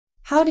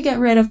How to get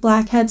rid of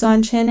blackheads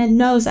on chin and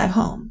nose at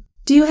home.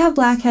 Do you have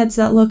blackheads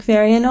that look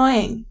very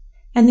annoying?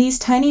 And these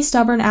tiny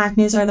stubborn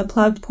acnes are the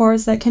plugged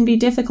pores that can be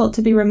difficult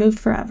to be removed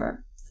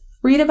forever.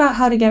 Read about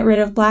how to get rid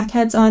of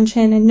blackheads on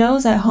chin and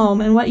nose at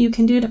home and what you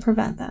can do to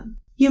prevent them.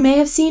 You may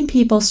have seen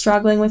people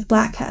struggling with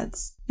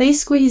blackheads. They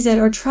squeeze it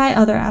or try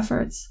other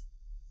efforts.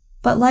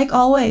 But like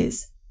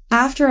always,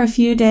 after a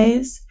few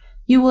days,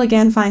 you will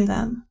again find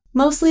them.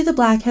 Mostly the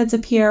blackheads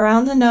appear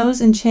around the nose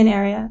and chin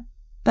area.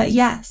 But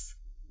yes,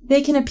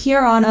 they can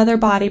appear on other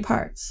body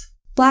parts.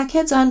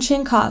 Blackheads on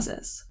chin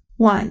causes.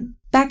 1.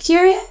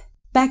 Bacteria.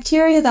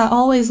 Bacteria that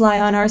always lie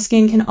on our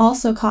skin can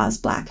also cause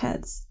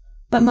blackheads,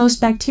 but most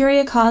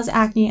bacteria cause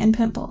acne and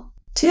pimple.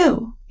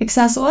 2.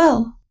 Excess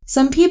oil.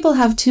 Some people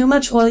have too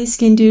much oily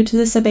skin due to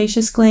the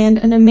sebaceous gland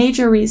and a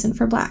major reason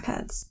for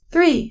blackheads.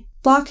 3.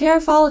 Blocked hair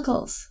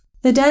follicles.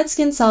 The dead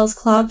skin cells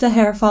clog the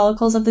hair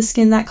follicles of the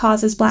skin that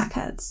causes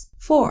blackheads.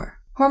 4.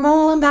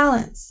 Hormonal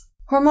imbalance.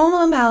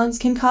 Hormonal imbalance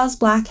can cause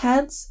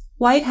blackheads,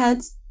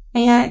 whiteheads,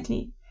 and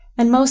acne,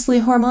 and mostly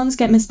hormones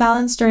get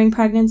misbalanced during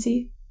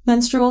pregnancy,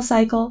 menstrual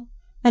cycle,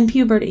 and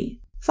puberty.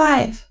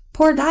 5.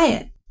 Poor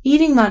diet.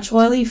 Eating much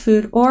oily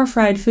food or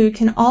fried food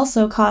can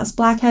also cause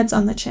blackheads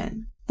on the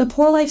chin. The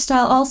poor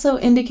lifestyle also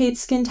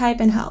indicates skin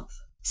type and health.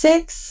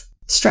 6.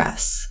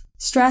 Stress.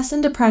 Stress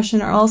and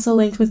depression are also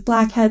linked with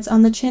blackheads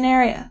on the chin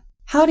area.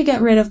 How to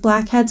get rid of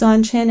blackheads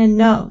on chin and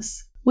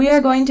nose. We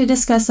are going to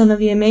discuss some of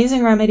the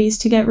amazing remedies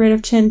to get rid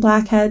of chin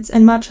blackheads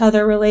and much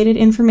other related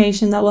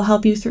information that will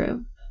help you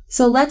through.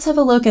 So let's have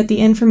a look at the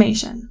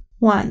information.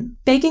 1.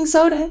 Baking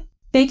soda.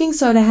 Baking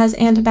soda has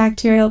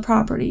antibacterial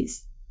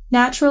properties,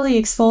 naturally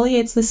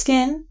exfoliates the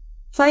skin,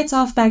 fights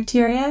off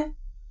bacteria,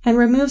 and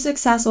removes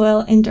excess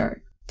oil and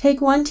dirt. Take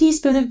 1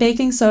 teaspoon of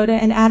baking soda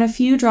and add a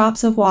few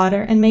drops of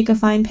water and make a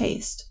fine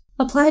paste.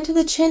 Apply to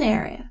the chin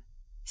area.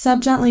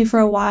 Rub gently for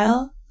a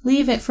while,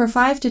 leave it for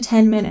 5 to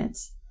 10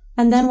 minutes,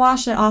 and then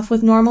wash it off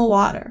with normal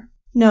water.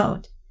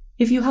 Note: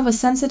 if you have a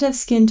sensitive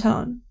skin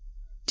tone,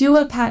 do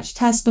a patch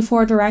test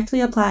before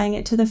directly applying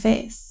it to the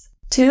face.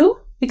 2.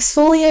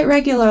 Exfoliate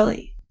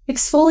regularly.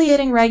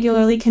 Exfoliating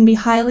regularly can be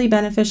highly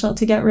beneficial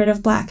to get rid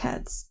of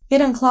blackheads.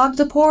 It unclogs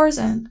the pores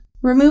and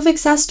remove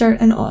excess dirt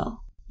and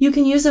oil. You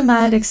can use a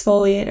mud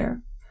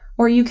exfoliator,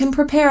 or you can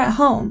prepare at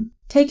home.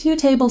 Take 2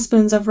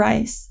 tablespoons of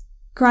rice,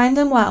 grind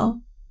them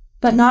well,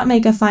 but not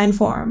make a fine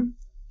form.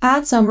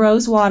 Add some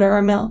rose water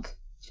or milk.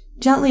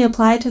 Gently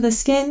apply to the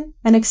skin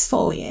and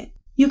exfoliate.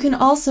 You can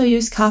also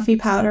use coffee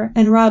powder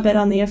and rub it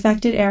on the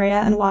affected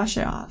area and wash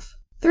it off.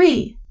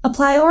 3.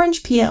 Apply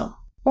orange peel.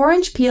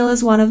 Orange peel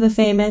is one of the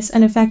famous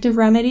and effective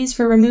remedies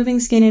for removing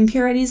skin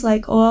impurities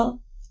like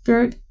oil,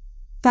 dirt,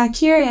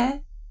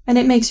 bacteria, and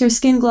it makes your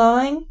skin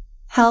glowing,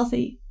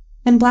 healthy,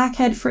 and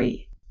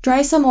blackhead-free.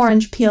 Dry some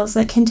orange peels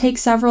that can take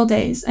several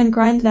days and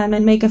grind them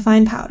and make a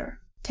fine powder.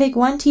 Take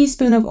 1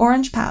 teaspoon of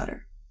orange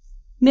powder.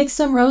 Mix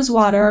some rose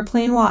water or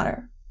plain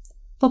water.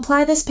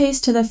 Apply this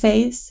paste to the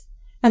face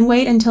and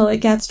wait until it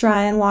gets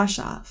dry and wash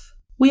off.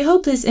 We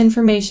hope this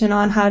information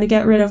on how to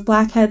get rid of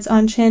blackheads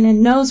on chin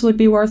and nose would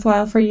be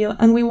worthwhile for you,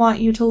 and we want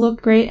you to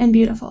look great and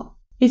beautiful.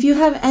 If you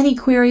have any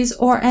queries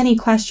or any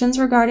questions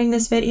regarding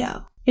this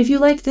video, if you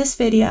liked this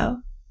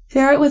video,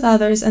 share it with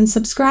others and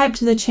subscribe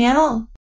to the channel.